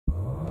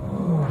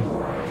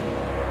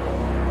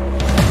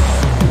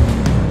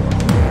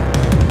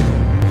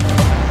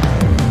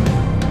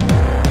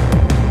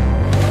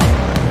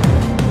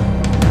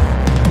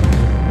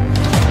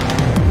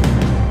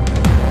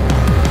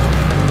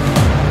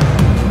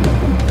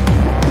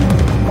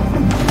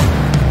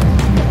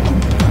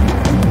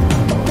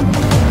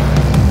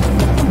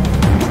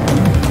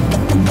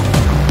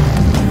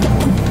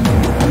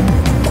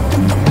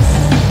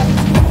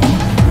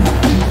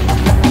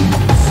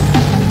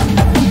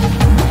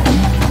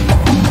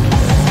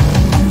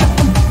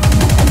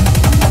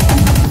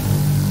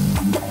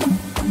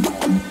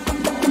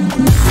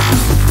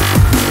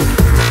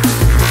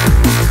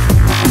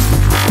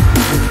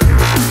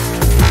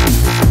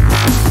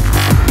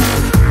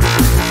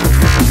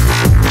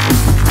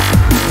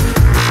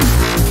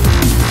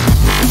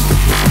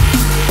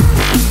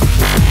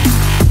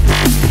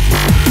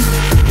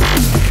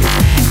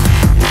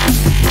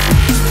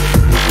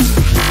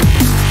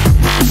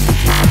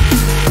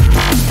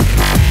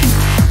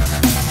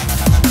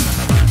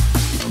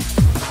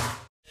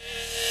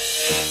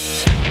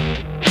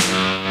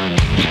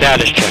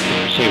Status check to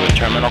proceed with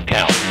terminal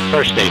count.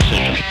 First stage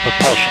system.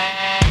 Propulsion.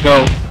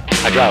 Go.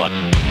 Hydraulic.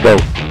 Go.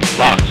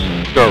 Locks.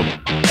 Go.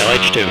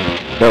 LH2.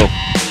 Go.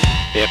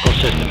 Vehicle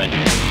system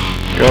engineer.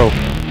 Go.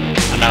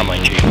 Anomaly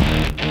chief.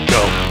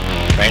 Go.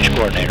 Range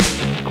coordinator.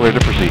 Clear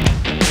to proceed.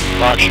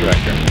 Launch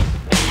director.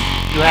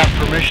 You have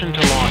permission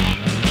to launch.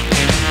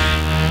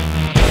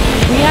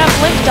 We have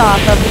liftoff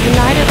of the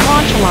United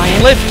Launch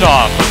Alliance.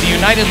 Liftoff of the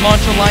United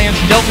Launch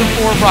Alliance Delta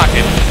IV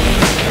rocket.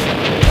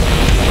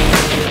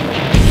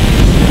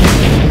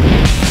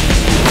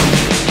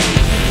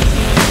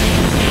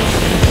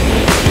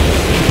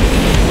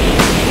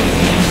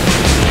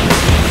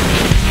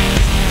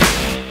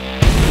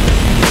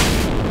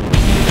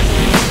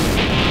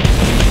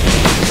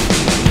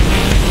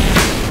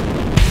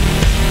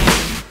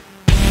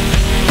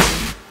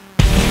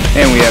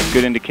 And we have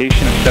good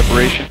indication of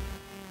separation.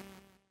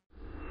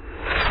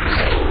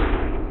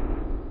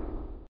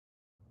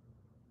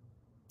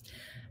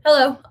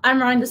 Hello, I'm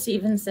Rhonda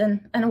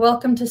Stevenson, and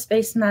welcome to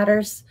Space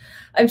Matters.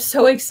 I'm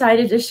so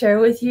excited to share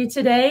with you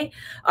today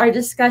our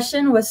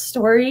discussion with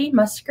Story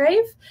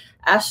Musgrave,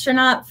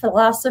 astronaut,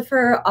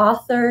 philosopher,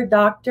 author,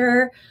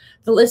 doctor,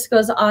 the list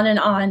goes on and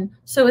on.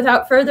 So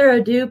without further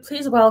ado,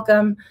 please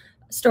welcome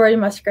Story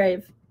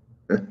Musgrave.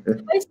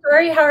 Hi,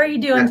 Story, how are you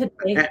doing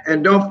today?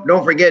 And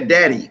don't forget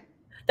Daddy.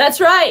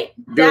 That's right.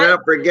 Do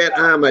not forget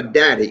I'm a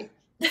daddy.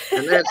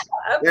 And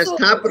that's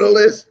top of the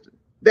list.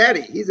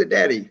 Daddy, he's a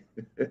daddy.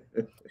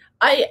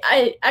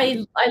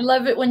 I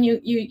love it when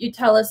you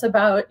tell us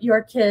about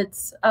your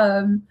kids.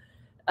 How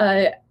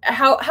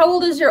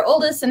old is your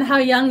oldest and how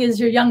young is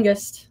your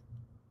youngest?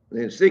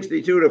 And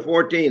 62 to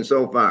 14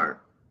 so far.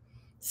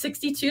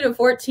 62 to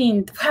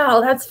 14. Wow,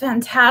 that's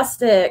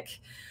fantastic.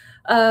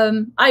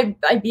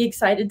 I'd be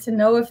excited to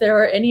know if there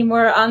were any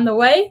more on the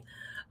way.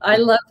 I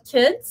love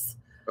kids.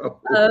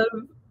 Well,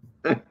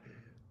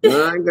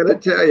 I'm going to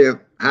tell you,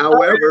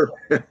 however.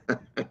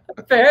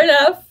 Fair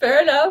enough,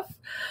 fair enough.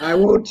 I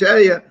won't tell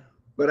you,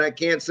 but I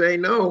can't say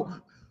no.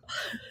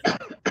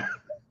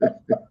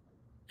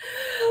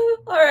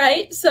 All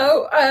right.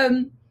 So,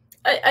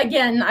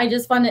 again, I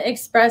just want to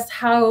express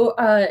how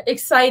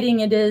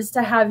exciting it is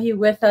to have you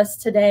with us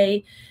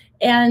today.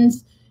 And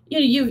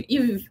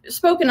you've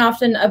spoken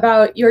often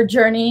about your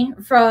journey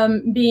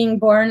from being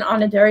born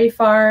on a dairy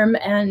farm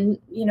and,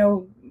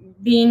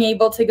 being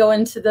able to go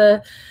into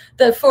the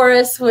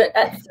forest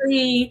at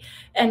 3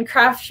 and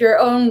craft your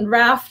own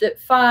raft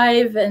at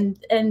 5 and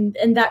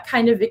that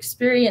kind of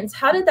experience.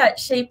 How did that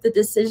shape the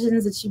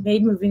decisions that you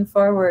made moving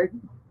forward?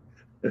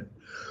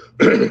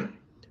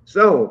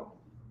 So,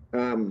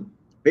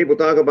 people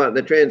talk about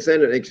the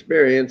transcendent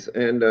experience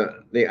and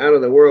the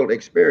out-of-the-world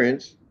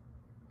experience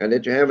and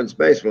that you have in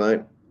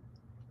spaceflight.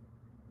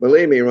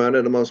 Believe me,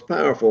 Rhonda, the most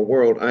powerful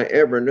world I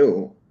ever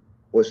knew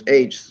was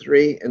age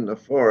 3 in the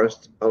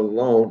forest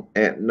alone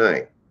at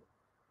night.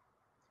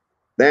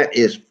 That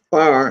is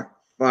far,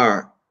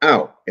 far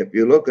out. If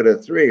you look at a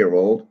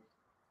 3-year-old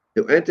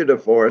to enter the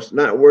forest,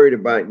 not worried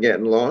about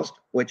getting lost,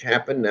 which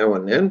happened now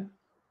and then,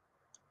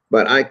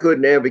 but I could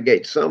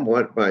navigate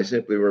somewhat by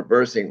simply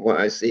reversing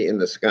what I see in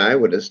the sky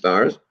with the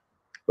stars.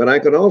 But I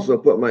could also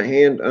put my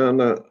hand on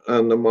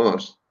the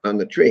moss on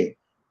the tree.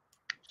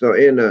 So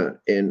in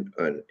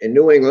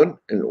New England,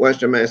 in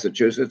Western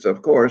Massachusetts,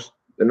 of course,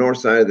 the north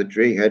side of the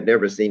tree had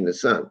never seen the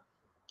sun.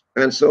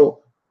 And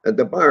so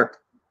the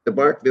bark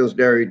feels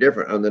very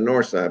different on the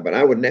north side, but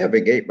I would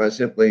navigate by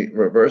simply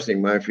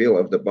reversing my feel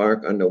of the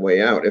bark on the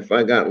way out. If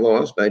I got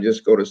lost, I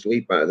just go to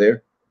sleep out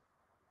there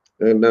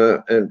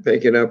and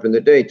pick it up in the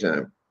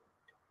daytime.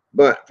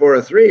 But for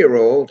a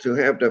 3-year-old to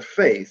have the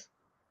faith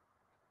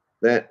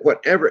that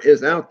whatever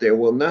is out there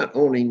will not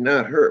only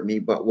not hurt me,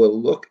 but will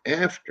look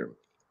after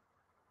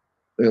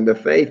me. And the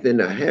faith in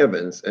the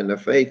heavens and the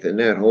faith in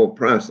that whole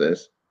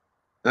process,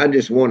 I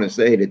just want to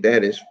say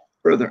that is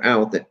further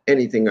out than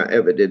anything I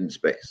ever did in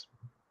space.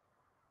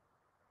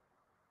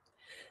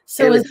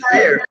 So and was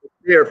it's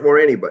there for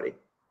anybody.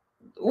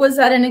 Was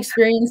that an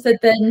experience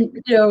that then,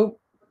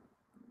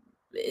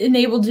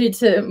 enabled you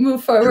to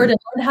move forward and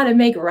learn how to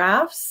make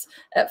rafts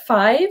at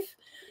 5?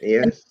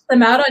 Yes. And put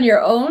them out on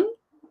your own?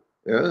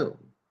 Yeah.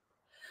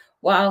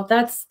 Wow,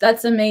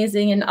 that's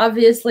amazing. And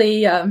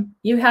obviously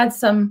you had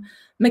some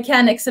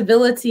mechanics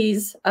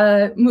abilities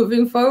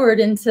moving forward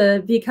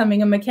into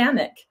becoming a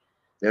mechanic.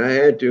 I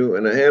had to,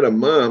 and I had a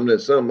mom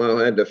that somehow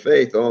had the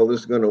faith all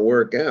this is going to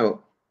work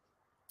out.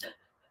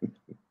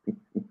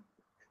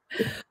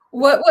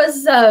 What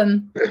was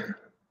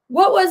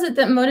it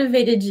that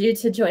motivated you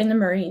to join the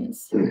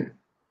Marines?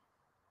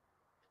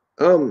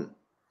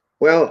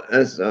 Well,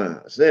 as I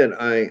said,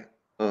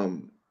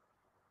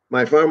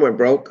 my farm went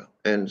broke,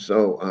 and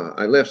so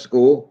I left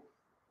school,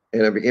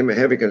 and I became a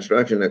heavy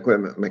construction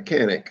equipment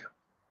mechanic.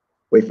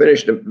 We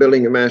finished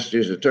building the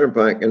Massachusetts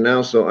Turnpike, and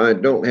now so I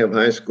don't have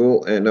high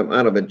school, and I'm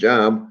out of a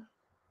job,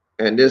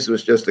 and this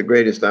was just the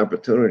greatest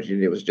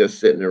opportunity. It was just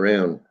sitting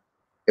around.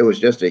 It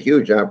was just a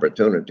huge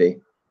opportunity.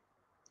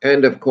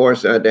 And of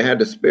course, they had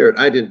the spirit.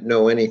 I didn't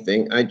know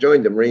anything. I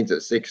joined the Marines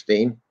at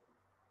 16.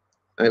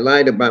 I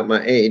lied about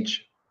my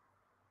age.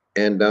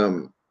 And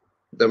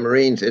the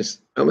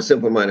Marines, I'm a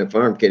simple-minded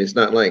farm kid. It's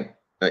not like,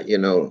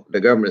 the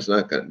government's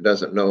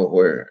doesn't know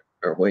where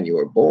or when you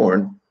were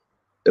born.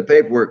 The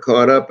paperwork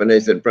caught up and they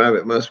said,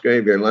 Private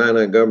Musgrave, you're lying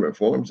on government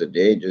forms at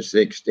the age of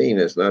 16.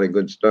 That's not a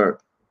good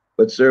start.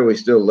 But sir, we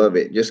still love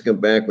it. Just come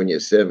back when you're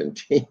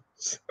 17.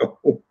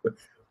 So,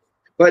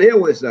 but it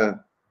was, for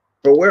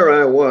where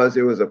I was,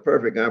 it was a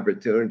perfect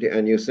opportunity,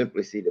 and you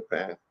simply see the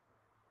path.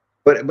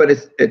 But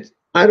it's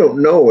I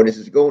don't know where this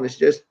is going. It's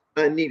just,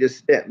 I need a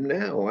step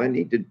now. I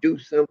need to do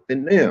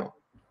something now.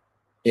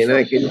 And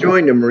I can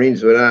join the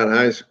Marines without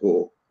high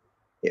school,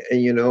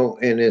 and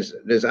and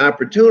there's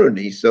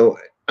opportunity. So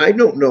I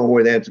don't know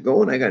where that's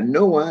going. I got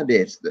no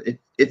idea.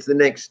 It's the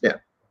next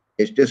step.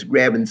 It's just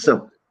grabbing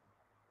something.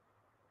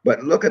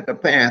 But look at the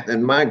path,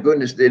 and my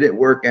goodness, did it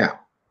work out?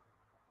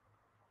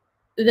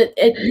 Yeah,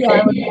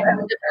 I would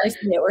definitely say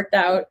it worked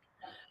out.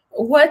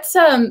 What's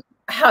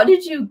how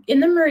did you, in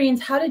the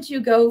Marines, how did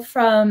you go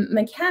from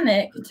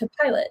mechanic to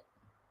pilot?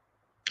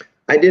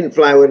 I didn't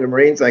fly with the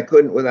Marines. I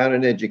couldn't without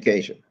an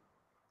education.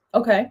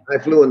 Okay. I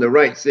flew in the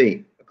right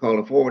seat, called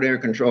a forward air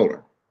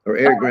controller or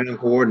air ground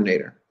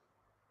coordinator.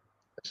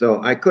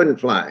 So I couldn't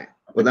fly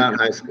without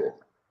high school.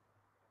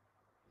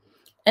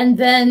 And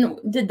then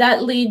did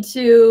that lead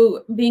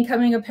to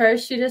becoming a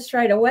parachutist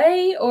right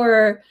away,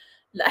 or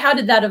how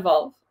did that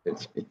evolve?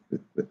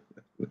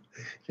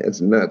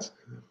 That's nuts.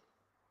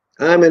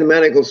 I'm in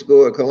medical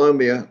school at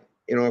Columbia,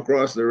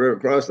 across the river,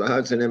 across the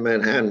Hudson in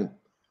Manhattan.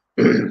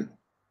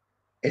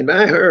 And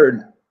I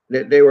heard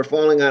that they were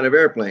falling out of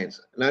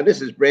airplanes. Now,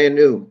 this is brand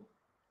new.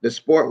 The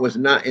sport was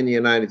not in the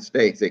United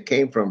States. It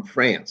came from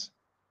France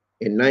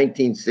in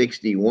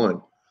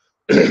 1961.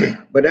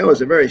 But that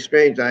was a very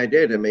strange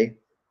idea to me,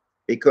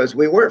 because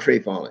we weren't free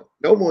falling.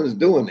 No one's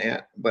doing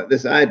that. But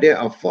this idea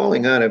of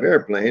falling out of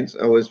airplanes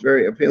was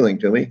very appealing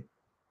to me.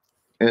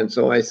 And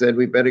so I said,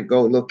 we better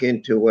go look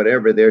into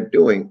whatever they're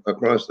doing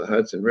across the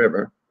Hudson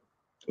River,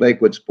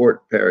 Lakewood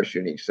Sport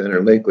Parachuting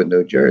Center, Lakewood,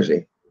 New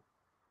Jersey.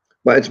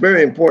 But it's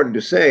very important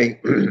to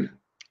say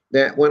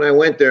that when I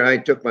went there, I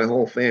took my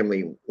whole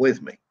family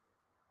with me.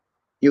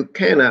 You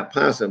cannot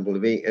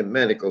possibly be in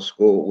medical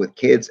school with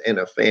kids and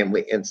a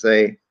family and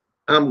say,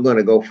 I'm going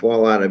to go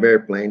fall out of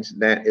airplanes.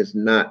 That is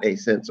not a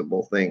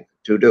sensible thing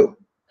to do.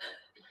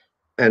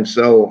 And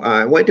so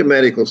I went to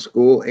medical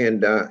school,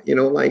 and,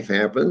 life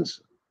happens.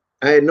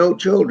 I had no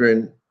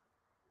children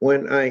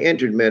when I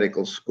entered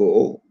medical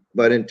school,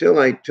 but until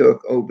I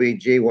took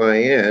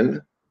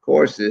OBGYN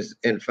courses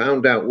and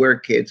found out where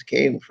kids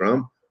came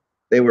from,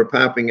 they were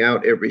popping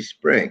out every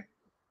spring.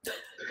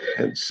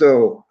 And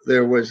so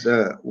there was,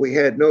 we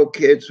had no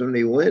kids when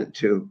we went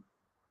to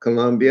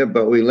Columbia,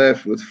 but we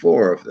left with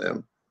 4 of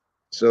them.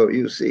 So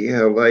you see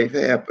how life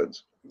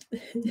happens.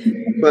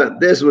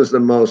 But this was the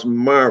most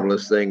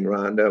marvelous thing,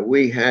 Rhonda.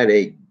 We had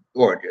a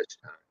gorgeous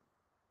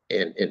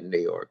time in New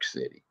York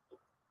City.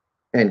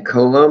 And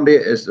Columbia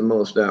is the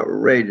most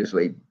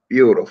outrageously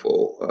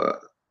beautiful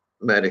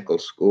medical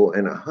school,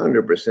 and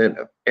 100%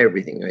 of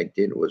everything I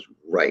did was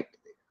right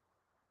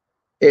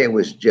there. It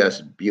was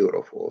just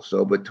beautiful.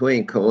 So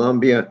between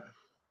Columbia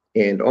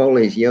and all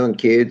these young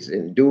kids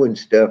and doing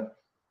stuff,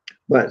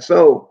 but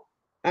so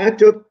I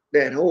took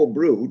that whole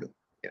brood,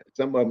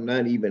 some of them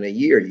not even a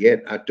year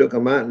yet. I took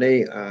them out,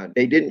 and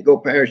they didn't go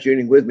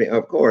parachuting with me,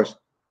 of course,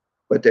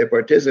 but they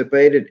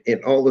participated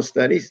in all the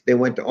studies. They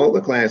went to all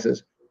the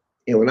classes.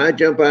 And when I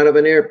jump out of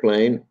an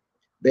airplane,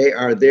 they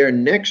are there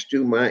next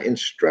to my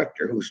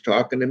instructor who's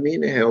talking to me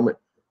in the helmet,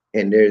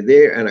 and they're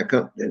there, and I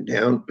come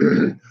down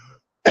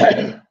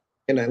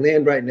and I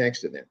land right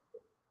next to them.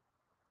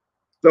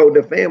 So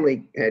the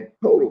family had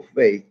total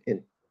faith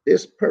in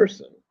this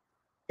person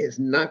is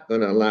not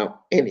going to allow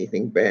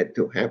anything bad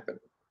to happen.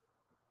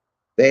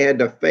 They had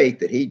the faith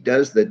that he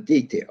does the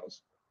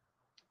details.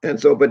 And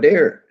so, but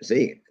there,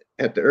 see,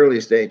 at the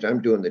early stage,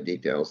 I'm doing the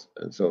details.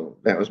 And so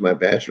that was my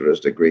bachelor's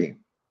degree.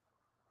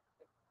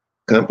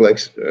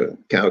 Complex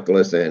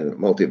calculus and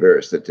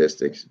multivariate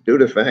statistics. Due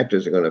to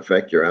factors are going to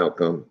affect your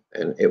outcome,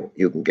 and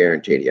you can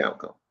guarantee the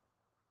outcome.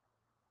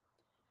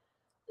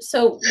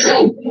 So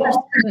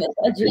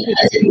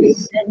education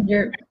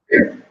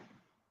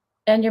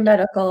and your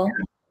medical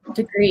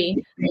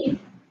degree,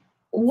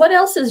 what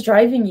else is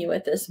driving you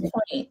at this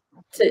point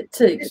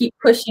to keep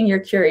pushing your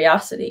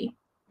curiosity?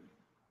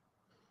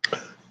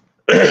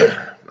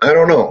 I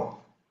don't know.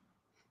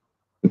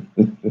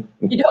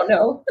 You don't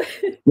know?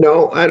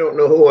 No, I don't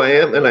know who I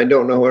am, and I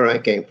don't know where I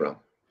came from.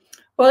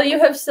 Well, you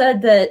have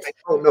said that I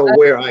don't know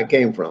where I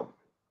came from.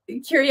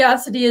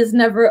 Curiosity is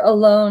never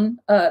alone.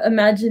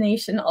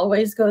 Imagination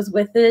always goes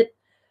with it.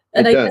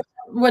 And I guess,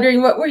 what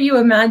were you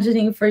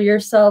imagining for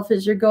yourself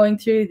as you're going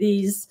through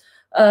these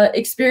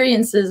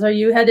experiences? Are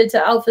you headed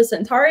to Alpha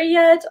Centauri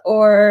yet,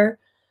 or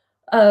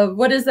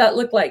what does that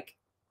look like?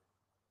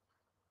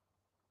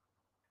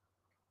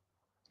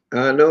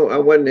 No, I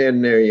wasn't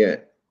in there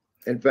yet.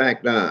 In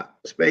fact,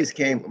 space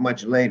came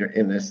much later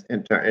in this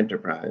entire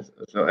enterprise.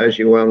 So as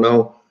you well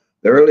know,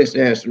 the earliest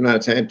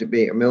astronauts had to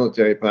be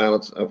military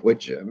pilots, of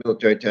which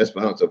military test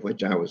pilots, of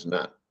which I was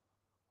not.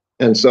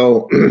 And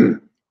so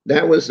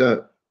that was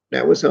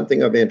that was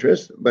something of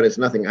interest, but it's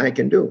nothing I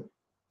can do.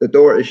 The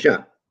door is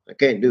shut. I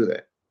can't do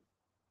that.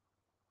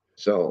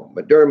 So,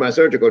 but during my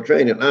surgical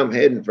training, I'm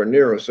heading for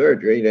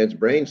neurosurgery. That's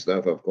brain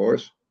stuff, of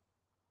course.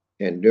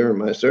 And during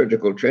my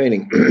surgical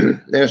training,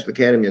 National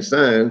Academy of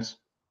Science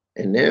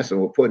and NASA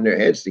were putting their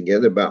heads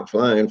together about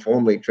flying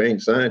formerly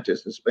trained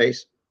scientists in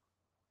space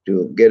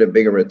to get a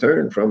bigger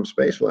return from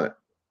spaceflight.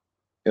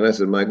 And I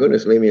said, my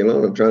goodness, leave me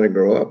alone. I'm trying to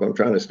grow up. I'm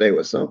trying to stay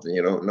with something.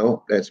 You don't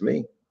know, that's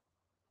me.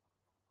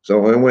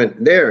 So I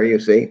went there, you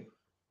see.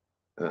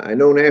 I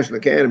know National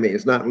Academy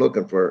is not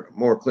looking for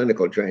more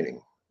clinical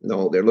training.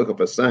 No, they're looking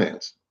for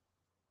science.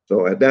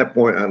 So at that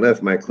point, I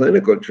left my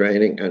clinical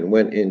training and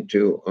went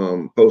into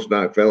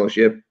postdoc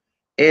fellowship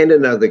and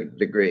another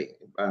degree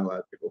in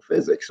biological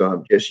physics. So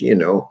I'm just, you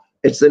know,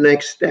 it's the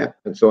next step.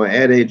 And so I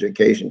add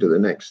education to the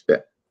next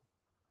step.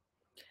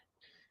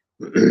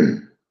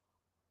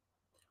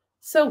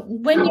 So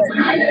when you're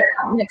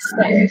next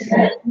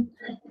step,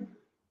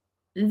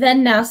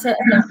 then NASA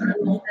announced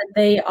that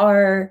they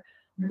are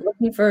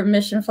looking for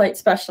mission flight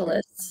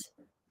specialists.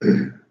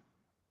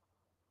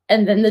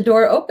 And then the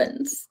door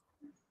opens.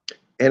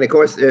 And of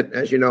course,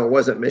 as you know, it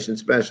wasn't mission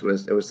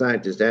specialists. It was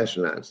scientist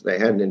astronauts. They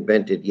hadn't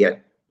invented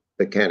yet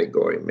the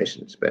category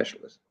mission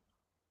specialist.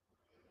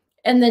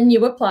 And then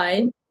you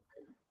applied.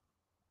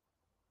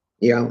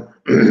 Yeah.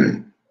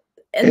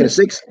 And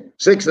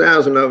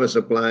 6,000 of us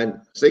applied,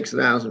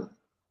 6,000.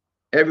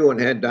 Everyone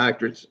had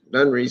doctorates,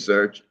 done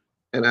research.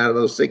 And out of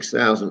those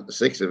 6,000,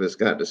 6 of us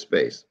got to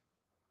space.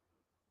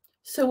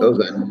 So those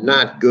are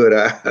not good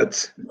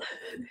odds.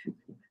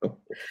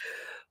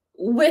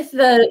 With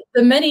the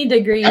many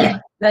degrees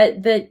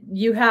that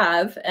you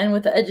have, and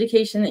with the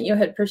education that you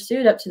had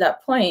pursued up to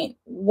that point,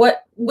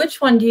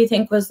 which one do you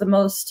think was the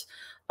most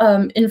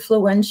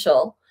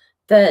influential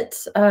that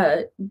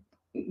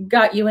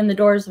got you in the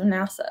doors of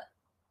NASA?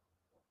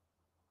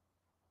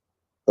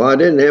 Well, I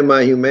didn't have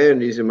my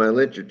humanities and my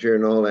literature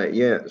and all that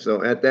yet.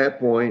 So at that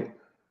point,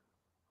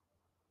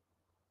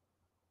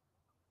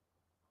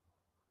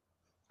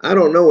 I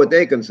don't know what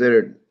they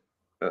considered,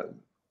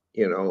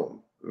 you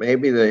know,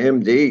 maybe the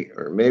MD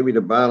or maybe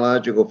the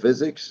biological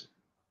physics.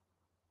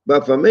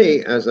 But for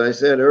me, as I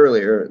said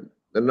earlier,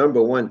 the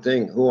number one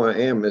thing, who I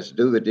am, is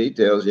do the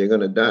details, you're going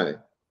to die.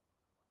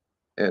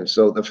 And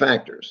so the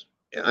factors.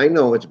 I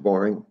know it's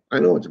boring. I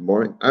know it's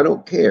boring. I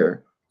don't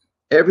care.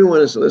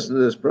 Everyone is listening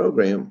to this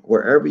program,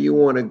 wherever you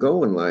want to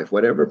go in life,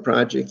 whatever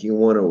project you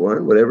want to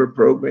run, whatever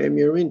program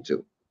you're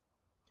into,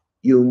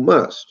 you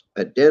must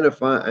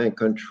identify and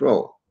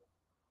control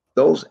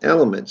those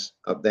elements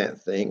of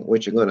that thing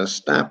which are going to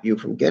stop you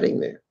from getting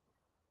there,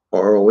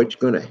 or which are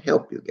going to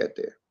help you get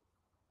there.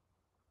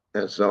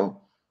 And so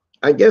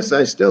I guess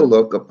I still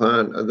look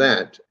upon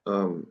that,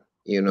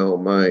 you know,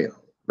 my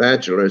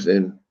bachelor's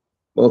in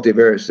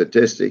multivariate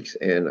statistics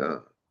and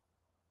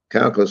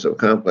calculus of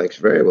complex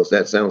variables.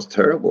 That sounds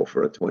terrible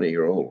for a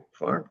 20-year-old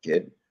farm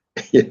kid,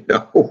 you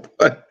know,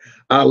 but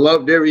I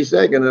loved every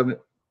second of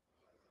it.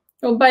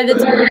 Well, by the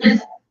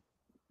time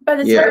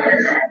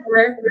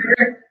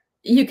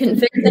you can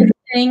fix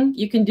anything,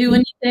 you can do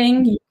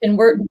anything, you can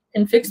work, you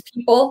can fix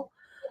people.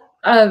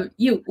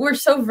 We're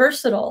so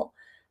versatile.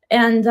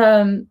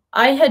 And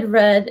I had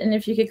read, and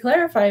if you could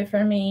clarify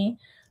for me,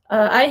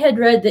 I had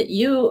read that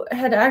you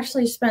had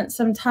actually spent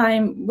some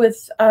time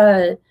with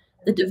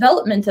the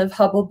development of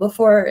Hubble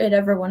before it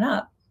ever went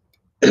up.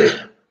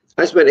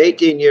 I spent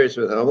 18 years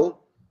with Hubble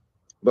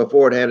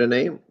before it had a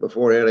name,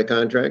 before it had a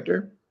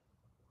contractor,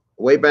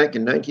 way back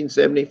in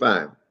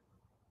 1975.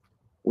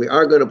 We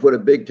are going to put a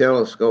big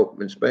telescope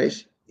in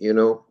space, you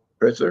know,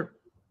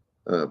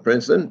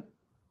 Princeton.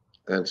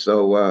 And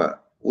so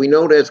we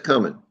know that's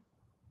coming.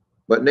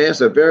 But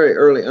NASA very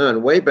early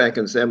on, way back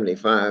in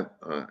 75,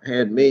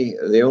 had me,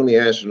 the only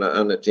astronaut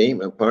on the team,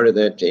 and part of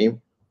that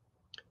team.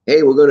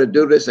 Hey, we're going to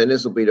do this, and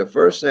this will be the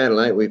first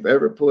satellite we've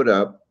ever put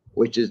up,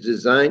 which is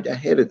designed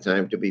ahead of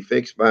time to be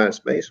fixed by a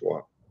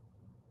spacewalk.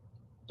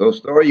 So,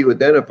 Story, you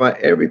identify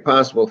every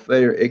possible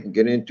failure it can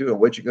get into and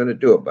what you're going to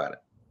do about it.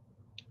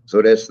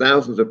 So that's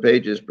thousands of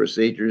pages,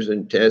 procedures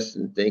and tests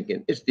and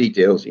thinking. It's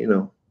details, you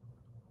know.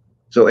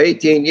 So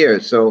 18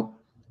 years. So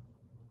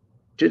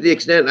to the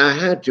extent I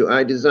had to,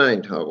 I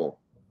designed Hubble.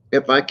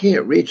 If I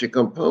can't reach a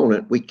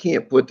component, we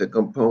can't put the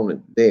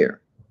component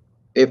there.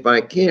 If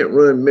I can't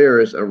run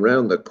mirrors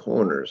around the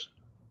corners,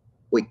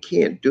 we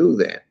can't do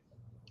that.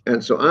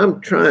 And so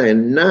I'm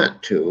trying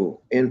not to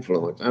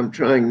influence. I'm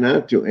trying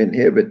not to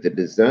inhibit the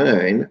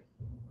design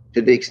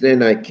to the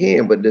extent I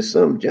can, but there's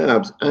some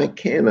jobs I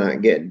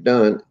cannot get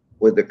done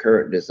with the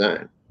current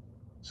design.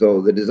 So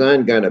the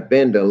design got to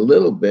bend a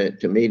little bit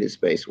to meet a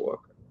spacewalker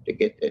to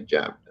get that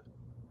job done.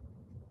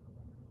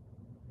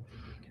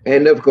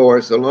 And of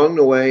course, along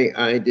the way,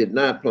 I did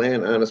not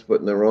plan on us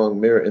putting the wrong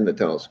mirror in the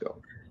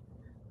telescope.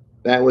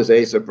 That was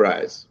a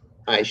surprise.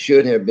 I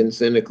should have been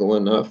cynical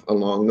enough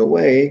along the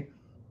way,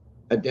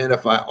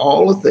 identify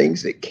all the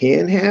things that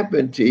can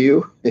happen to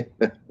you.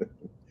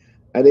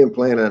 I didn't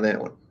plan on that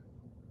one.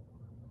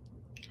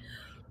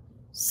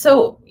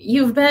 So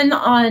you've been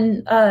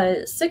on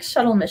 6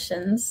 shuttle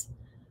missions.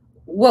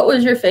 what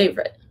was your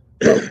favorite?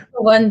 What was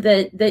the one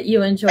that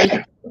you enjoyed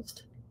the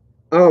most?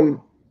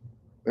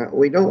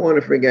 We don't want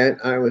to forget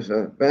I was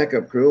a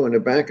backup crew, and a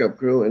backup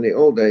crew in the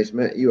old days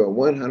meant you were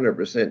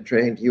 100%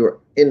 trained. You were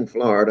in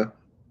Florida.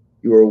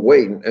 You were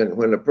waiting, and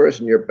when the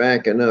person you're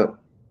backing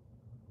up,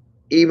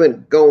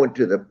 even going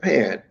to the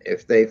pad,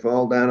 if they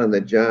fall down on the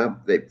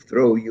job, they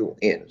throw you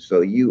in. So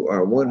you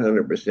are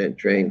 100%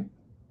 trained.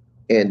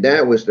 And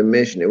that was the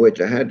mission in which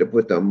I had to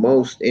put the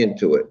most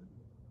into it.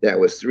 That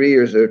was 3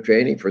 years of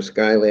training for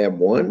Skylab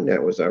 1.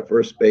 That was our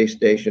first space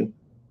station,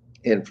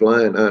 and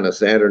flying on a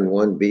Saturn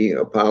 1B,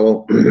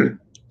 Apollo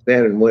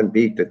Saturn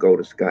 1B to go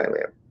to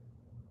Skylab.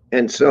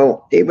 And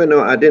so even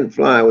though I didn't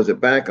fly, I was a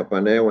backup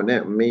on that one.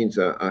 That means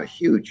a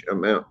huge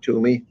amount to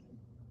me.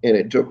 And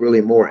it took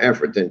really more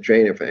effort than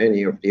training for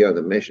any of the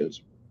other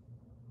missions.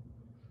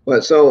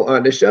 But so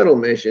the shuttle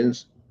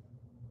missions,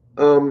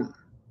 I'm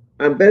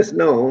best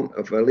known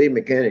for a lead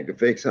mechanic to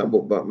fix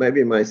Hubble, but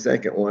maybe my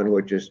second one,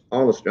 which is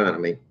all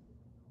astronomy.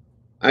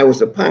 I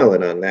was a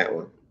pilot on that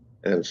one.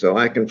 And so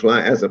I can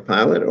fly as a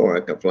pilot, or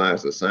I can fly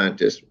as a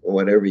scientist,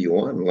 whatever you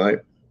want in life.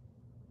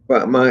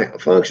 But my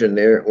function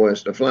there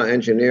was to fly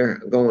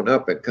engineer going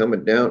up and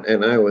coming down,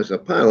 and I was a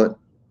pilot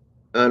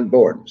on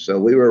board. So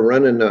we were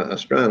running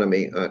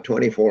astronomy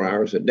 24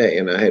 hours a day,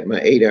 and I had my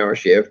 8-hour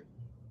shift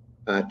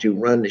to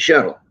run the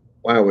shuttle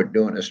while we're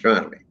doing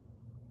astronomy.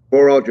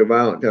 4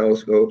 ultraviolet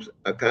telescopes,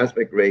 a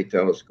cosmic ray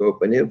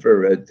telescope, an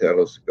infrared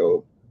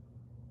telescope.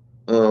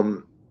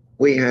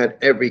 We had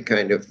every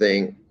kind of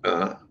thing,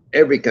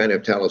 every kind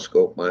of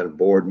telescope on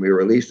board. We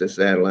released a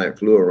satellite,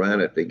 flew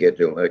around it to get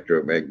the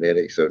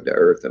electromagnetics of the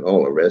Earth and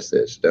all the rest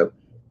of that stuff.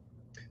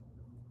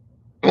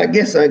 I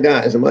guess I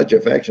got as much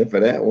affection for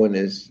that one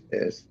as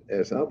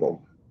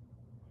Hubble.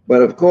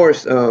 But of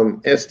course,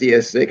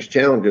 STS-6,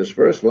 Challenger's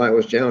first flight,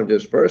 was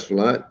Challenger's first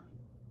flight.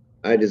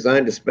 I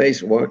designed a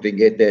spacewalk to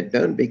get that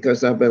done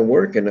because I've been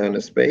working on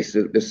a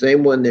spacesuit, the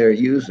same one they're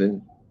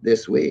using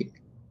this week.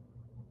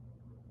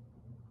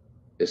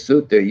 The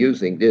suit they're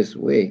using this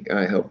week,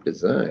 I helped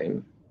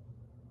design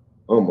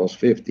almost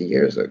 50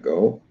 years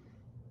ago.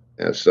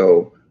 And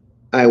so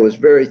I was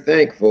very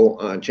thankful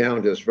on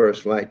Challenger's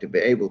first flight to be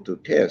able to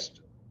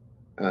test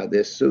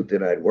this suit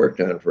that I'd worked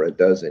on for a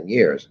dozen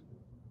years.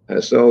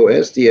 So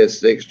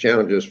STS-6,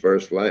 Challenger's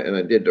first flight, and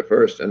I did the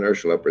first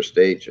inertial upper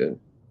stage and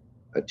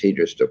a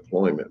TDRS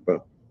deployment.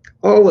 But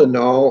all in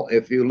all,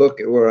 if you look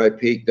at where I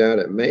peaked out,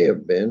 it may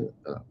have been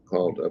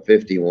called a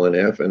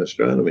 51F, an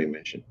astronomy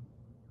mission.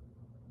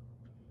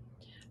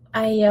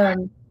 I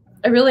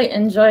really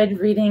enjoyed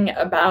reading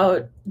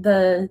about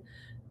the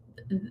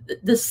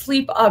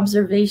sleep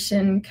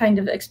observation kind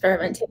of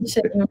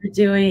experimentation you were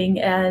doing,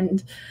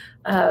 and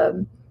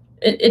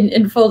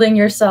enfolding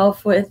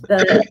yourself with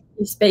the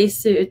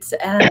spacesuits,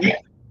 and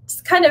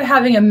just kind of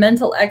having a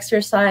mental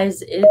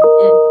exercise in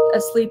a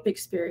sleep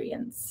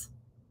experience.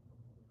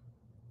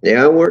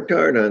 Yeah, I worked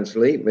hard on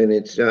sleep, and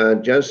it's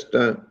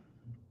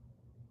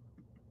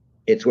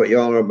it's what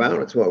y'all are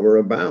about. It's what we're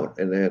about,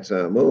 and that's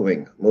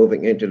moving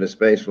into the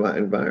spaceflight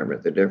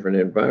environment, the different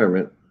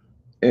environment.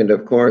 And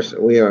of course,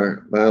 we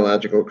are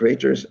biological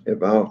creatures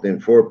evolved in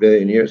 4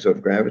 billion years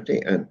of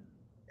gravity, and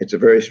it's a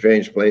very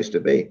strange place to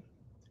be.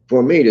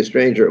 For me, the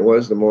stranger it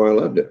was, the more I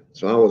loved it.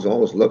 So I was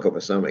always looking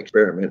for some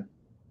experiment.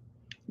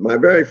 My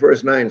very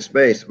first night in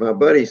space, my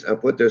buddies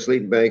put their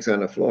sleeping bags on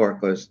the floor,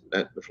 because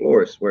the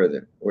floor is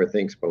where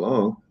things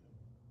belong.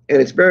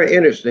 And it's very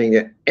interesting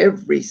that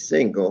every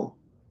single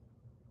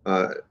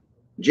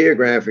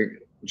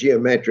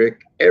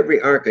geometric,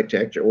 every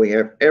architecture we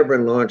have ever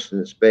launched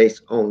in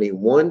space, only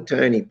one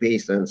tiny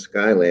piece on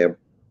Skylab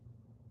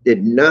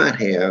did not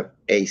have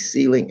a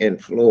ceiling and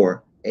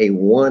floor, a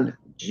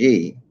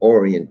 1G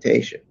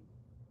orientation.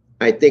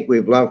 I think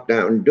we've lucked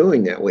out in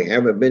doing that. We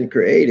haven't been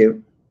creative,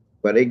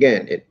 but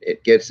again,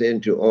 it gets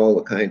into all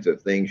the kinds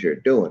of things you're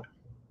doing.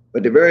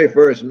 But the very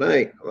first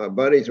night, my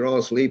buddies are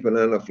all sleeping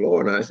on the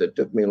floor, and I said, it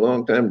took me a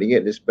long time to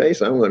get to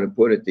space. I'm going to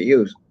put it to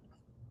use.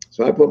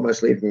 So I put my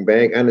sleeping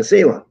bag on the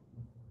ceiling.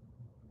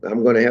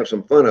 I'm going to have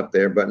some fun up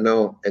there, but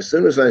no, as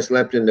soon as I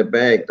slept in the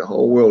bag, the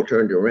whole world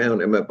turned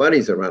around, and my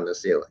buddies are on the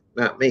ceiling,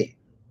 not me,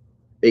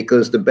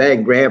 because the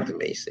bag grabbed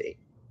me, see.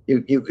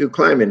 You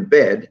climb in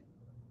bed,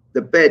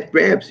 the bed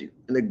grabs you,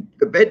 and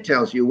the bed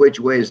tells you which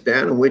way is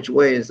down and which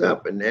way is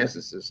up, and that's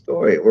the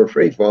story. We're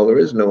free fall, there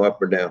is no up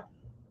or down.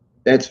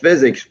 That's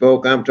physics,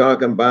 folk. I'm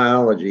talking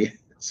biology.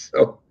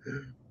 So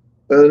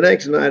the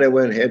next night I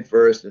went head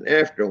first, and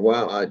after a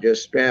while I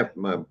just strapped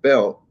my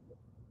belt,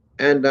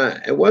 and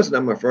it wasn't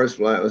on my first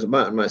flight, it was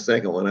about my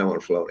second one I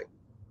went floating.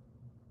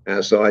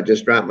 So I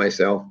just dropped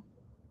myself.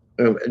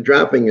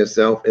 Dropping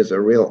yourself is a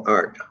real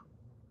art.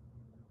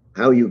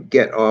 How you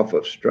get off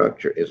of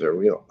structure is a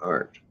real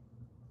art.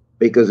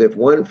 Because if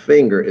one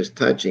finger is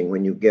touching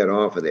when you get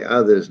off and the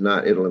other is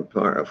not, it'll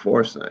impart a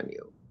force on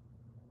you.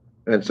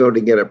 And so to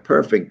get a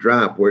perfect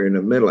drop where you're in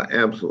the middle of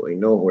absolutely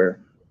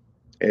nowhere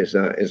is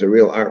a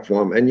real art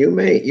form. And you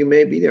may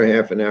be there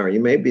half an hour.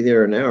 You may be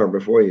there an hour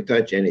before you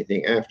touch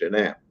anything after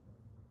that.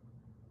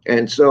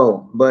 And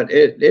so, but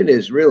it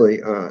is really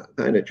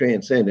kind of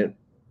transcendent.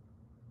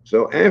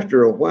 So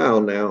after a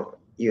while now,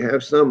 you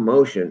have some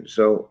motion.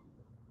 So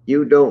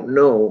you don't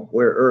know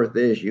where Earth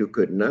is. You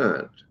could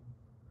not.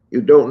 You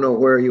don't know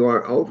where you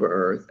are over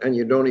Earth, and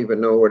you don't even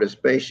know where the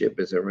spaceship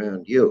is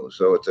around you.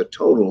 So it's a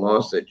total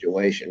loss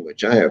situation,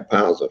 which I have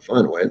piles of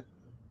fun with,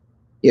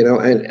 you know,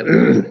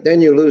 and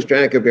then you lose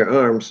track of your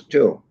arms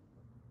too,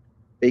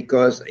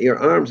 because your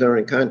arms are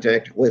in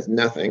contact with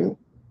nothing.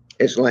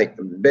 It's like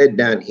the bed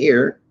down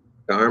here,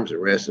 the arms are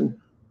resting,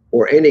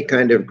 or any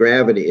kind of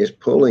gravity is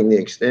pulling the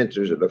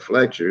extensors or the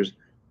flexors.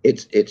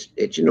 It's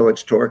you know,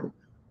 it's torquing.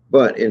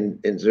 But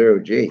in zero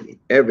G,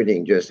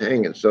 everything just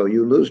hanging. So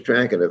you lose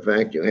track of the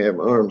fact you have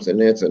arms,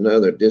 and that's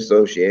another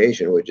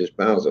dissociation, which is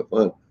piles of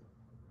fun.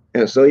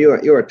 And so you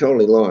are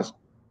totally lost.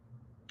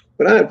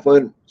 But I had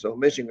fun. So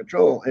mission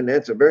control, and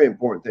that's a very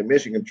important thing.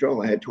 Mission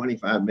control, I had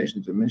 25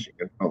 missions of mission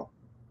control.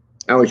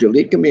 I was your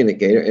lead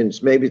communicator, and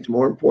maybe it's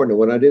more important than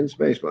what I did in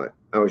spaceflight.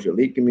 I was your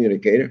lead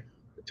communicator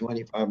for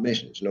 25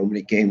 missions.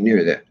 Nobody came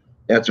near that.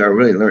 That's how I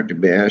really learned to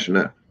be an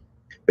astronaut.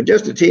 But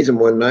just to tease him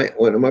one night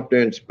when I'm up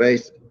there in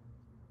space,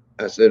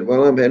 I said,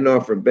 well, I'm heading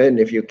off for bed, and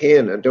if you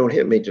can, don't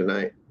hit me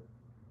tonight.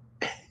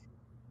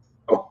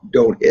 Oh,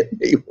 don't hit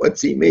me.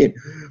 What's he mean?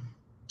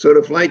 So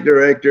the flight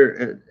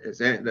director,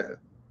 the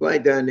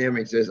flight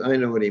dynamic says, I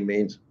know what he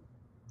means.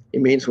 He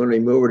means when we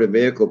move the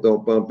vehicle,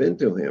 don't bump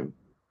into him.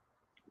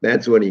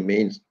 That's what he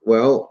means.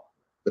 Well,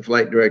 the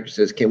flight director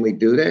says, can we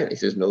do that? He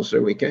says, no, sir,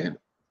 we can't.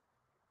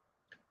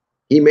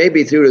 He may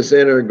be through the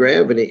center of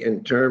gravity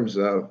in terms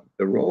of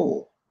the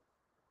roll,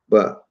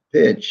 but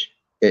pitch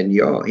and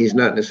yaw, he's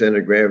not in the center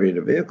of gravity of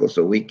the vehicle,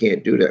 so we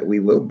can't do that. We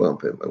will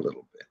bump him a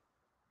little bit,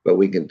 but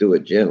we can do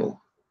it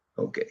gentle.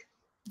 Okay.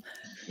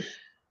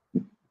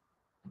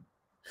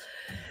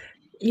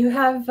 You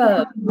have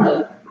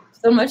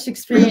so much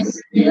experience.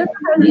 Did you ever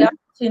have the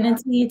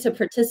opportunity to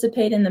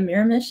participate in the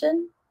Mir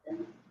mission?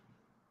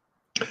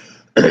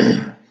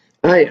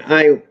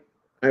 I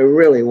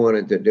really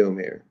wanted to do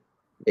Mir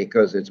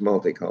because it's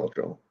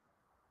multicultural.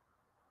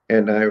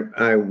 And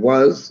I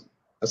was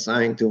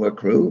assigned to a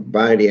crew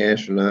by the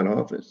astronaut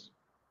office.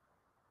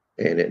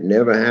 And it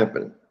never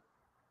happened.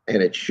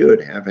 And it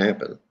should have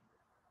happened.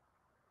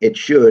 It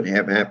should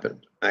have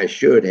happened. I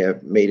should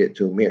have made it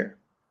to Mir.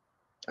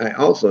 I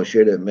also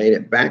should have made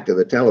it back to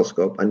the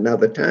telescope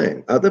another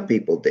time. Other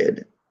people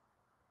did.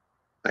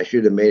 I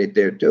should have made it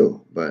there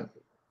too, but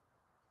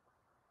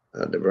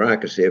the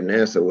bureaucracy of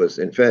NASA was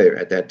in failure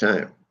at that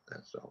time.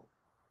 That's all.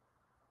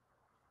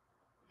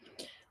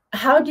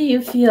 How do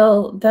you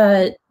feel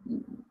that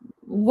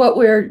what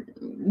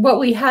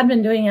we had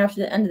been doing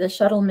after the end of the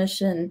shuttle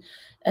mission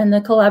and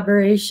the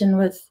collaboration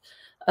with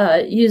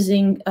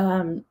using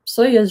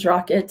Soyuz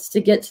rockets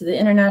to get to the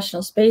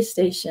International Space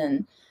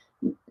Station,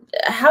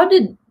 how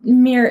did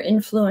Mir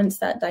influence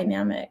that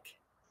dynamic?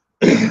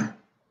 I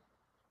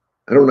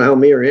don't know how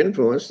Mir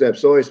influenced that.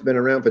 Soyuz has been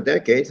around for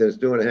decades and it's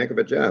doing a heck of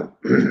a job.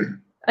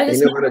 They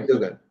know how to do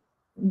that.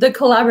 The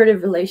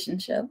collaborative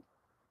relationship.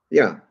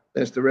 Yeah,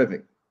 that's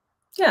terrific.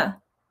 Yeah.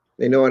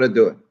 They know how to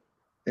do it.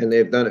 And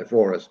they've done it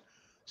for us.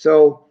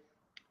 So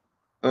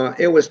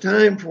it was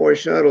time for a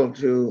shuttle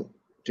to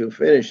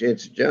finish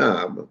its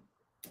job.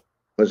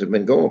 Because it's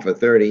been going for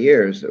 30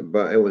 years,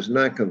 but it was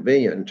not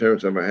convenient in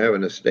terms of our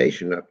having a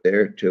station up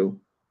there to,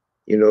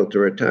 you know, to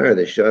retire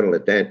the shuttle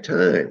at that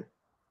time.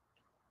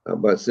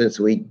 But since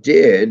we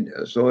did,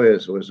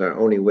 Soyuz was our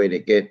only way to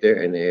get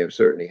there, and they have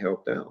certainly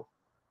helped out.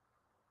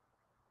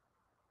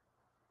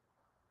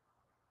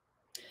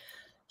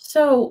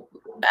 So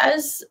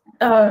as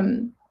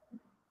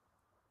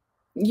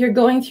you're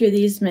going through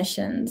these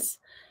missions,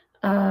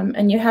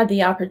 and you had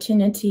the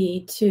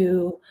opportunity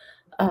to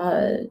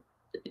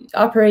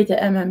operate the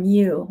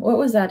MMU, what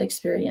was that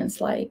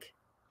experience like?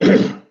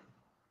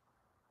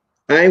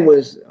 I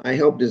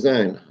helped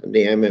design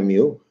the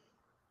MMU.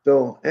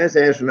 So as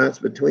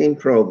astronauts between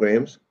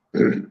programs,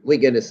 we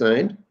get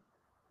assigned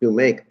to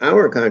make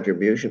our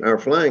contribution, our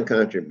flying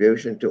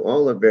contribution to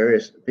all the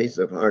various pieces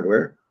of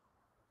hardware.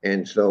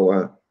 And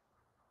so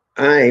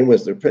I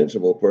was the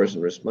principal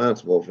person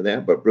responsible for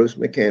that, but Bruce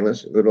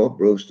McCandless, good old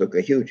Bruce, took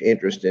a huge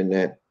interest in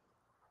that.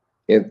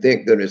 And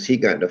thank goodness he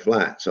got to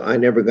fly. So I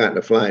never got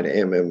to fly the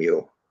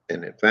MMU.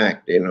 And in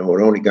fact, you know,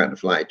 I only got to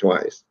fly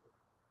twice.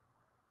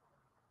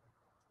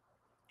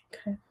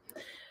 Okay.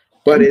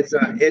 But it's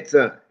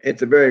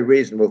a very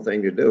reasonable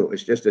thing to do.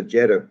 It's just a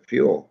jet of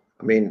fuel.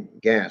 I mean,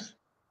 gas.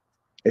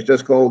 It's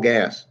just cold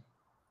gas.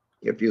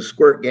 If you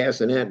squirt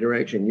gas in that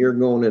direction, you're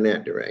going in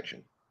that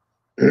direction.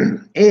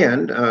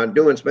 And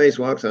doing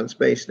spacewalks on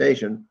space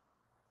station,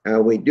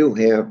 we do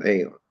have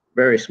a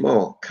very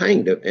small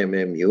kind of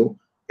MMU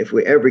if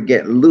we ever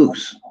get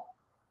loose.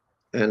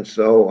 And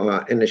so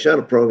in the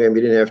shuttle program,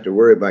 you didn't have to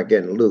worry about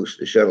getting loose.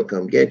 The shuttle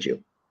come get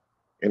you.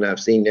 And I've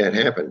seen that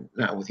happen,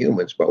 not with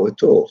humans, but with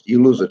tools.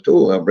 You lose a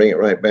tool, they'll bring it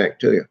right back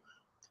to you.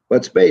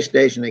 But space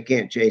station, they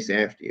can't chase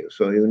after you.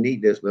 So you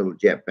need this little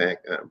jetpack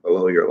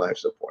below your life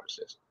support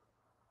system.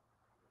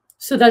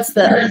 So that's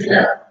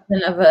the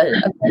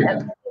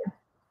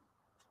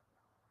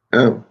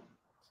of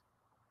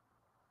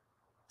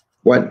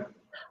what?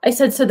 I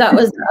said, so that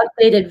was the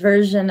updated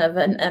version of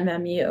an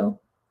MMU.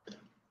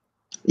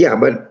 Yeah,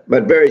 but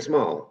very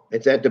small.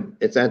 It's at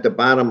the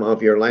bottom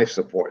of your life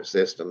support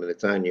system, and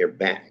it's on your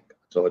back.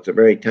 So it's a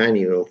very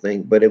tiny little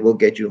thing, but it will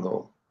get you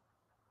home.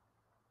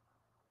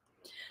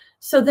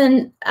 So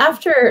then,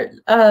 after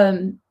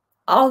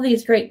all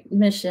these great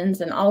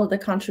missions and all of the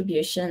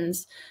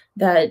contributions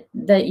that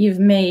you've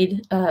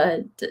made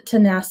to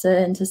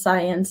NASA and to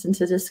science and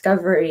to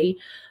discovery,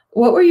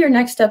 what were your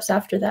next steps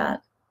after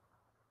that?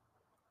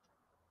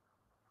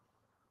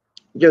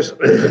 Just,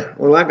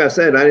 well, like I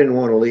said, I didn't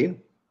want to leave.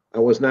 I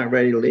was not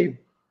ready to leave.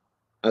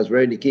 I was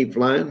ready to keep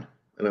flying,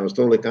 and I was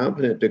totally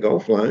confident to go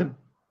flying.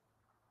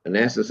 And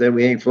NASA said,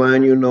 we ain't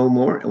flying you no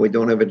more, and we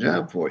don't have a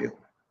job for you.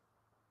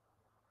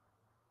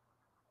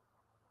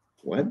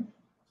 What?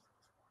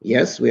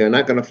 Yes, we are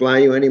not going to fly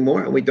you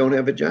anymore, and we don't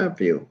have a job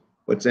for you.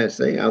 What's that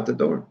say? Out the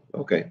door.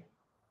 Okay.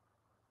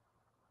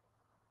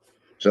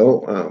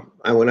 So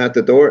I went out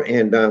the door,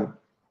 and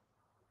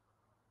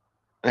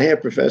I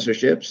have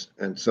professorships,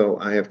 and so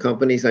I have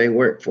companies I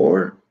work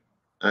for.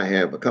 I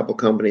have a couple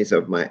companies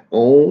of my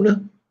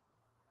own,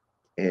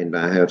 and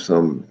I have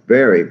some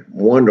very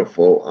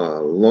wonderful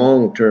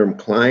long-term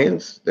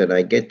clients that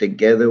I get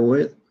together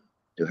with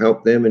to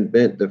help them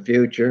invent the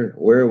future.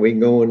 Where are we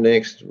going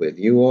next with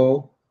you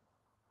all?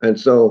 And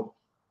so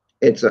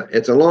it's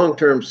a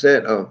long-term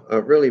set of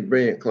really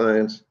brilliant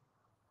clients.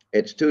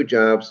 It's 2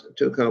 jobs,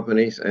 2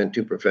 companies, and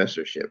 2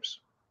 professorships.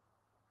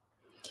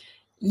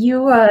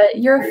 You're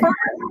a farmer.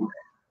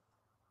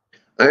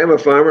 I am a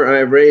farmer.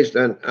 I've raised,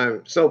 and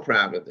I'm so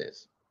proud of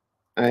this.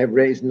 I have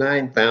raised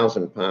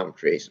 9,000 palm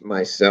trees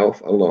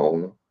myself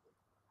alone.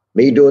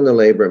 Me doing the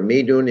labor,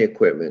 me doing the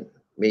equipment,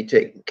 me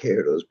taking care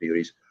of those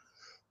beauties.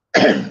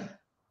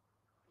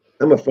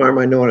 I'm a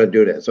farmer. I know how to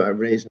do that. So I've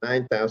raised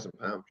 9,000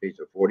 palm trees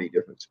of 40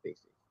 different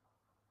species.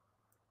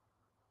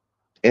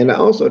 And I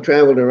also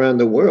traveled around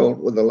the world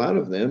with a lot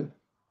of them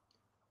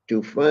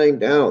to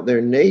find out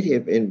their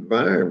native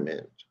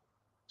environment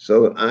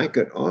so that I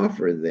could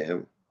offer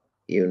them,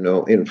 you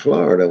know, in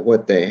Florida,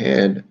 what they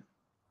had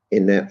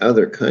in that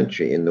other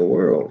country in the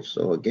world.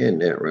 So again,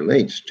 that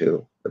relates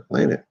to the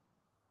planet.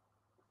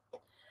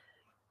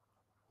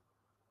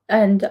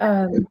 And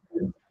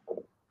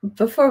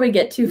before we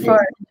get too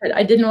far,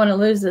 I didn't want to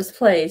lose this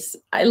place.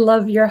 I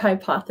love your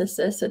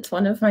hypothesis. It's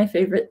one of my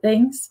favorite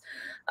things.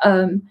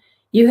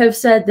 You have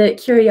said that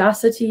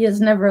curiosity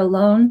is never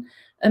alone.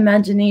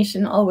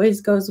 Imagination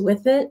always goes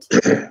with it.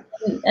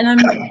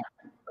 And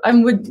I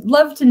would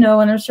love to know,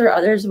 and I'm sure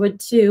others would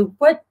too,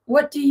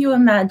 what do you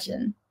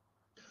imagine?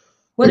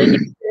 What are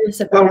you curious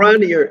about? Well,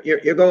 Rodney,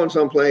 you're going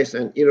someplace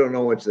and you don't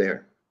know what's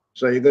there.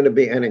 So you're going to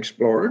be an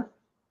explorer.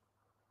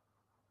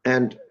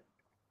 And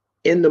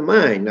in the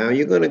mind, now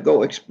you're going to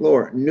go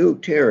explore new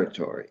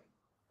territory.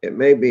 It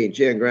may be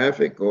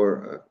geographic,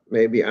 or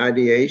maybe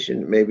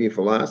ideation, maybe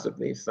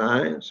philosophy,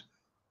 science.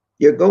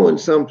 You're going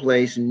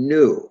someplace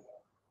new.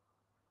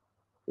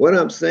 What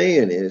I'm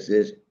saying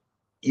is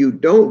you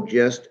don't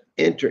just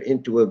enter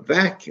into a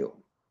vacuum.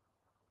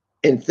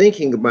 In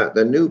thinking about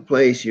the new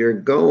place you're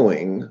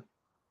going,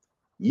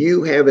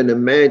 you have an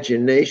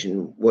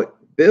imagination what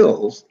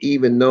builds,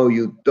 even though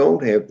you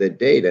don't have the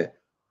data.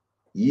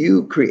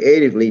 You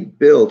creatively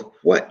build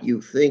what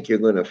you think you're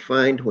going to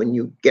find when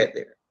you get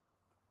there.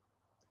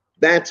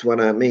 That's what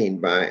I mean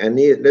by, and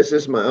this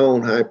is my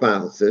own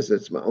hypothesis,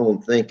 it's my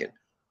own thinking.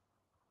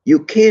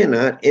 You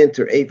cannot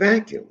enter a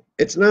vacuum.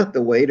 It's not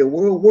the way the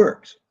world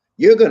works.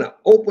 You're going to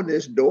open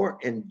this door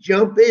and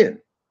jump in.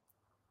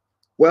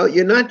 Well,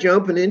 you're not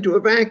jumping into a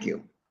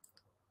vacuum.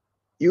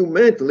 You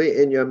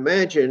mentally, in your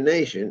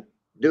imagination,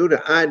 do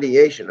the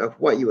ideation of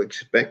what you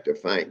expect to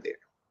find there.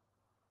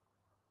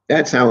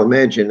 That's how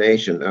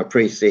imagination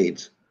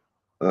precedes,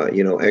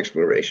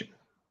 exploration,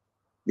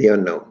 the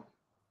unknown.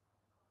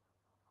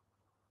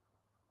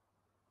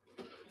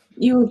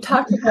 You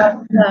talked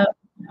about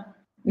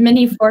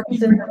many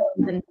forks in the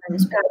road in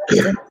times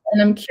past,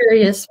 and I'm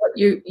curious what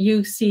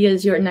you see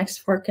as your next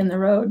fork in the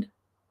road.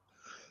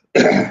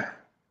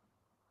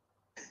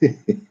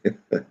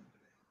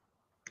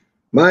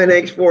 My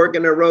next fork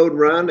in the road,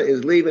 Rhonda,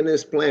 is leaving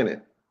this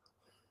planet.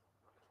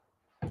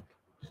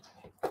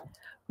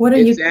 What are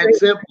it's you? That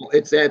simple.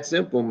 It's that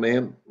simple,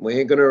 ma'am. We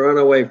ain't gonna run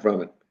away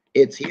from it.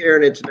 It's here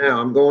and it's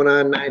now. I'm going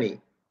on 90.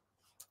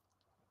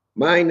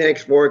 My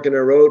next fork in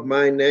the road,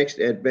 my next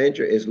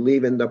adventure is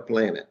leaving the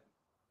planet.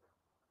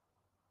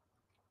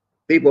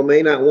 People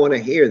may not want to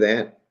hear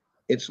that.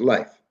 It's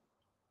life.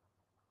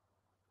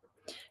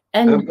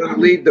 And I'm going to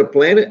leave the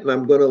planet, and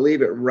I'm going to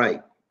leave it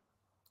right.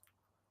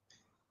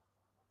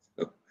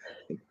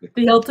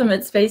 The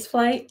ultimate space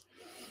flight?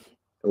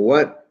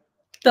 What?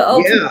 The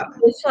ultimate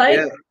space flight?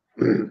 Yeah.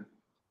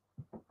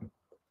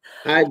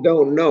 I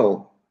don't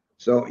know.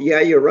 So, yeah,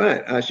 you're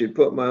right. I should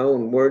put my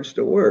own words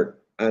to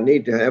work. I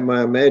need to have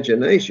my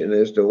imagination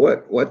as to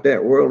what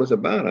that world is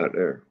about out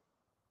there.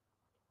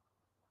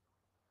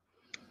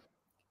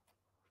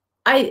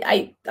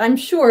 I'm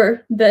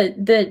sure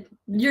that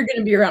you're going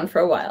to be around for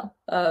a while.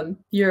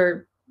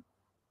 You're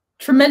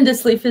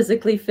tremendously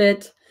physically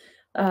fit.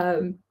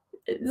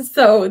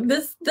 So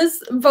this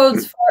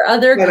bodes for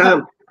other But,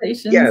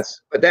 conversations.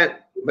 yes,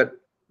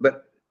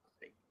 but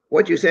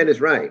what you said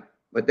is right.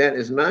 But that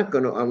is not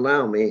going to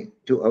allow me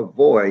to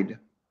avoid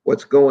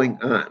what's going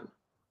on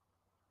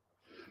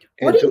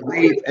and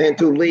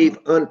to leave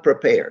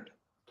unprepared.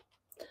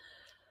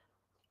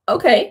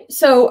 Okay,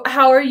 so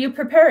how are you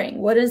preparing?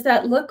 What does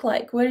that look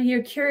like? What are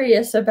you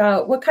curious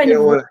about? What kind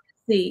of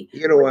legacy?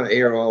 You don't want to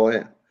hear all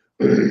that.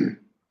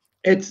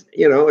 It's,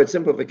 you know, it's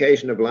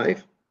simplification of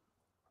life,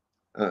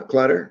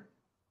 clutter,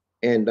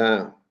 and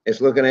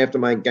it's looking after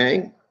my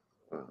gang,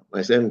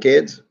 my 7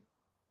 kids,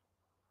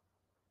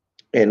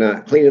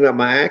 and cleaning up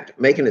my act,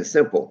 making it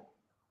simple,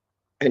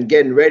 and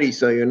getting ready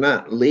so you're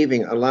not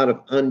leaving a lot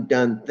of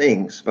undone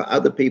things for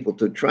other people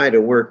to try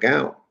to work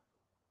out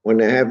when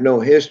they have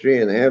no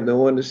history and they have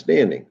no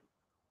understanding.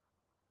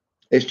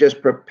 It's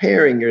just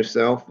preparing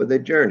yourself for the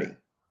journey.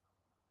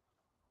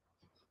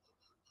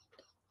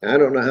 I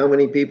don't know how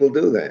many people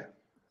do that.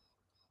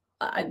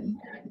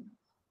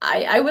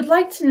 I would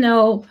like to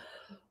know,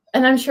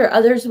 and I'm sure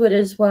others would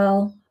as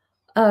well,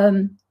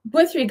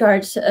 with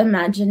regards to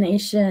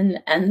imagination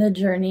and the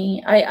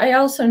journey. I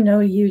also know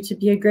you to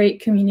be a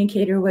great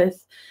communicator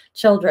with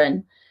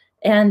children.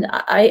 And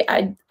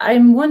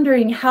I'm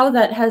wondering how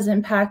that has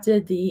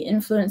impacted the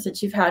influence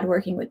that you've had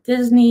working with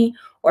Disney,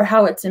 or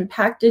how it's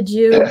impacted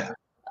you,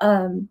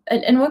 and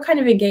what kind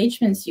of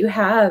engagements you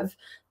have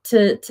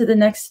to the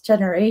next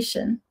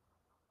generation.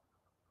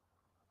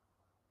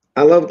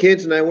 I love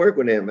kids and I work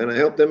with them and I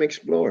help them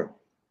explore.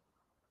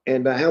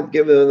 And I help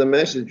give them the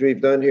message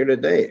we've done here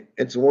today.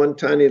 It's one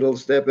tiny little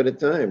step at a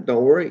time.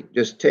 Don't worry,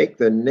 just take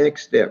the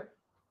next step.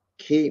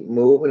 Keep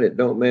moving. It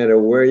don't matter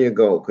where you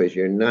go, because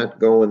you're not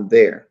going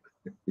there.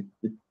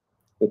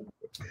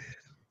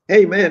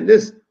 Hey man,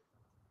 this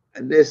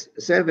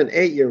 7,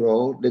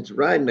 8-year-old that's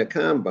riding the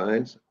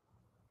combines,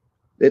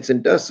 that's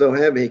in dust so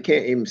heavy he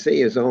can't even see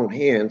his own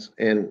hands,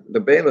 and the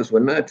balers were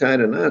not tied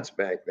to knots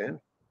back then.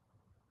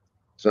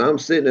 So I'm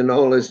sitting in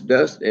all this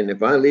dust, and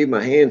if I leave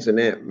my hands in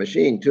that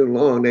machine too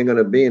long, they're going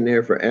to be in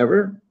there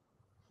forever.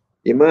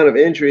 The amount of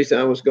injuries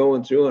I was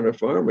going through on a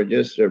farm are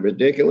just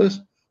ridiculous.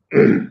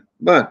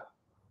 But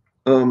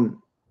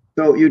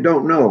so you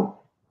don't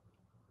know.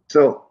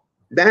 So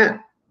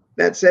that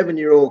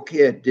 7-year-old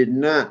kid did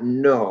not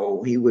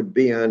know he would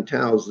be on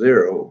Tau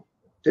 0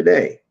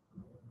 today.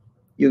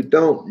 You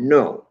don't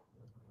know.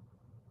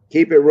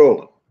 Keep it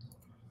rolling.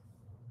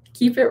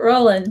 Keep it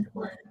rolling.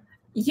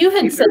 You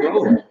had said,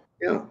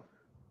 yeah.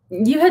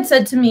 You had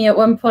said to me at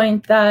one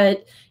point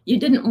that you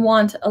didn't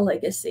want a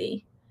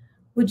legacy.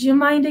 Would you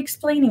mind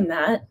explaining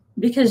that?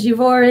 Because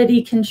you've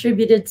already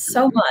contributed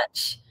so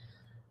much.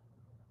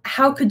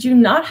 How could you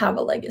not have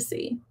a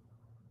legacy?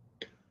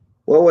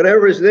 Well,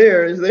 whatever is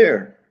there is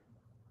there.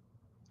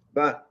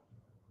 But,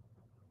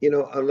 you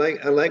know, a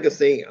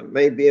legacy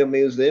may be a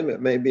museum,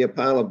 it may be a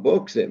pile of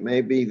books, it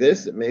may be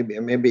this, it may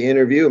be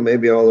interview,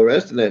 maybe all the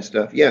rest of that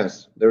stuff.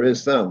 Yes, there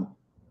is some.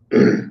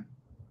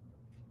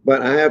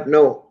 But I have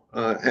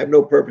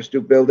no purpose to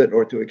build it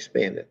or to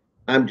expand it.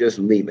 I'm just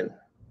leaving.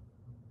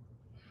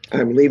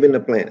 I'm leaving the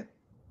planet.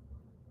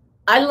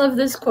 I love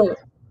this quote,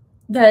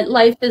 that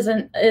life is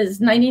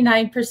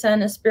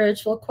 99% a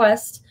spiritual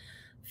quest,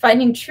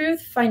 finding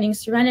truth, finding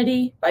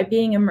serenity by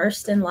being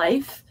immersed in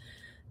life.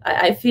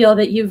 I feel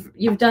that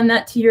you've done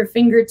that to your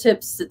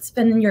fingertips. It's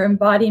been in your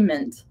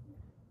embodiment.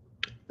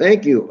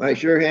 Thank you. I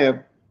sure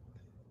have.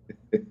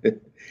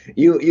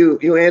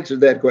 You answered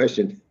that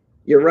question.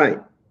 You're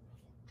right.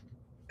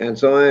 And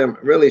so I am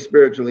really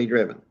spiritually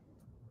driven.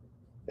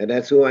 And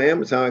that's who I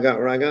am. It's how I got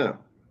where I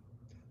got.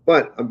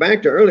 But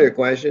back to earlier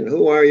question,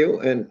 who are you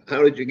and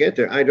how did you get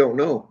there? I don't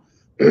know.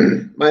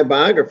 My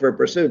biographer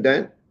pursued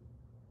that.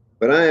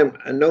 But I am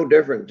no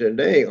different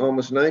today,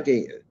 almost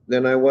 90,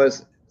 than I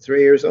was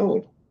 3 years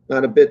old.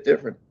 Not a bit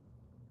different.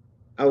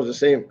 I'm the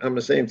same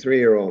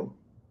 3-year-old.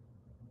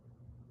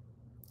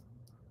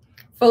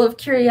 Full of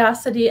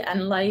curiosity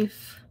and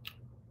life.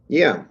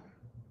 Yeah,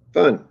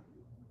 fun.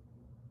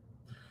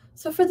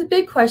 So for the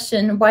big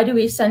question, why do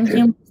we send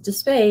humans to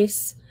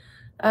space?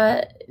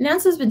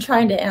 NASA's been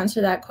trying to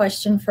answer that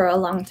question for a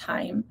long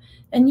time.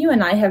 And you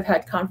and I have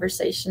had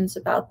conversations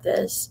about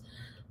this.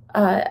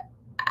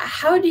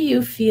 How do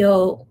you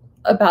feel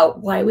about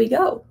why we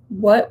go?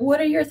 What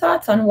are your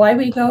thoughts on why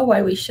we go,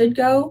 why we should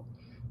go,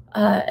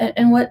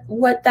 and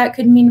what that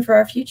could mean for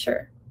our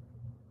future?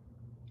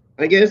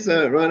 I guess,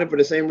 Rhonda, for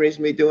the same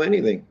reason we do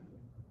anything.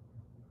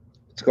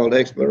 It's called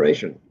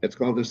exploration. It's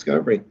called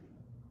discovery.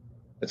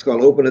 It's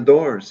called open a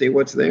door, see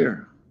what's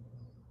there.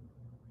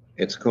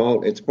 It's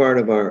part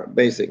of our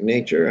basic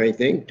nature, I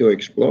think, to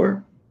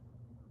explore.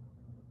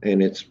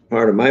 And it's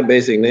part of my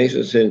basic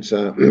nature since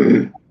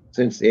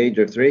since the age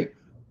of 3.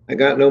 I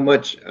got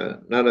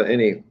not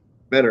any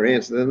better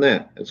answer than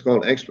that. It's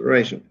called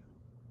exploration.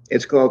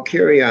 It's called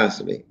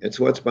curiosity. It's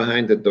what's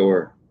behind the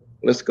door.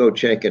 Let's go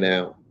check it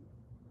out.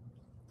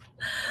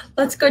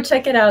 Let's go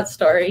check it out,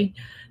 Story.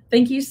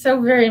 Thank you so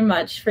very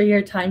much for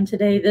your time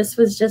today. This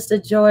was just a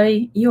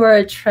joy. You are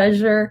a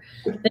treasure.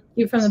 Thank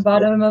you from the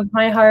bottom of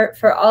my heart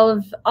for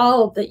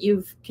all that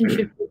you've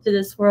contributed to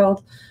this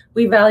world.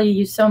 We value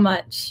you so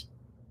much.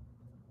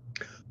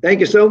 Thank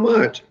you so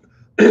much,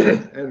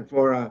 and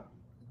for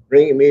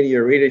bringing me to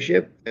your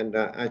readership. And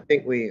I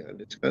think we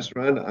discussed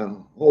around a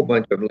whole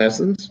bunch of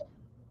lessons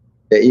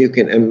that you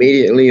can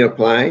immediately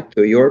apply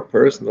to your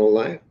personal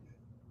life.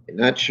 You're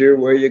not sure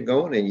where you're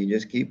going, and you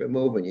just keep it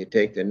moving. You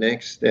take the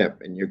next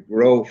step, and you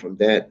grow from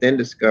that. Then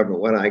discover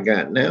what I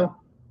got now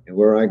and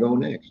where I go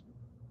next.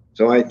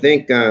 So I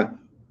think I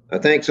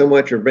thank so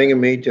much for bringing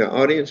me to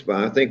our audience, but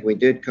I think we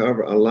did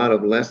cover a lot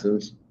of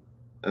lessons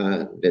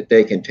that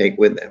they can take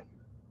with them.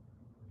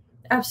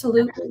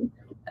 Absolutely.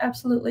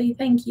 Absolutely.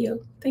 Thank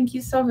you. Thank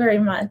you so very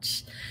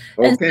much.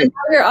 Okay. And so now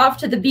we're off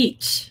to the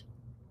beach.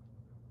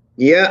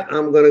 Yeah,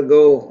 I'm going to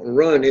go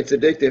run. It's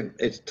addictive.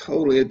 It's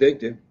totally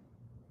addictive.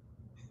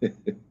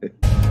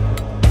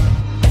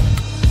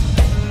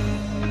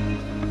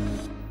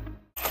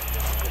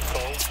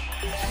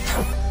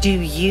 Do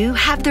you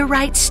have the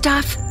right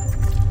stuff?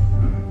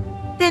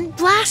 Then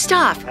blast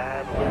off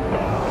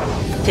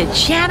to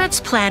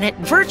Janet's Planet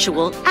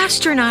Virtual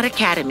Astronaut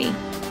Academy.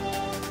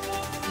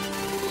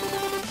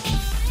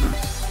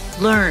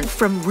 Learn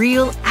from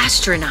real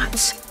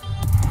astronauts,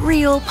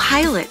 real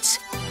pilots,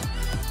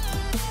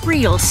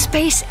 real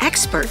space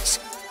experts,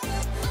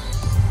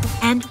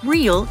 and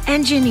real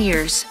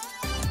engineers.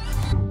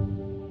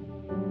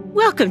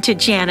 Welcome to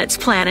Janet's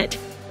Planet,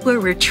 where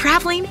we're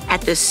traveling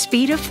at the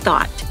speed of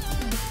thought.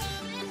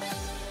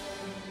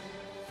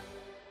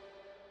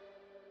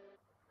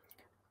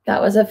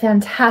 That was a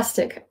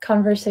fantastic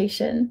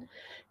conversation.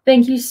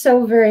 Thank you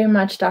so very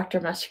much, Dr.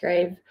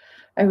 Musgrave.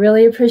 I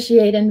really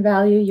appreciate and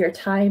value your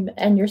time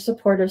and your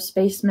support of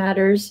Space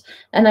Matters,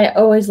 and I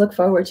always look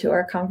forward to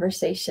our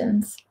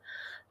conversations.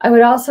 I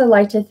would also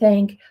like to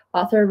thank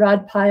author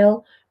Rod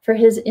Pyle for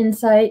his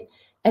insight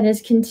and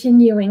his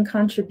continuing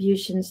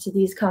contributions to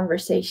these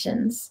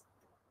conversations.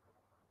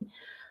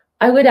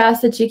 I would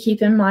ask that you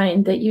keep in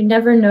mind that you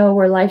never know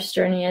where life's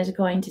journey is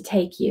going to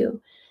take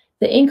you.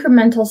 The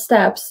incremental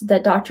steps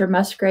that Dr.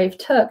 Musgrave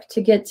took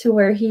to get to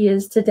where he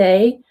is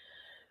today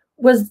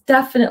was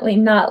definitely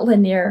not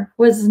linear,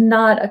 was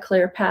not a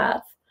clear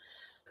path.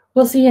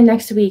 We'll see you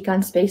next week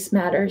on Space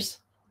Matters.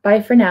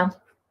 Bye for now.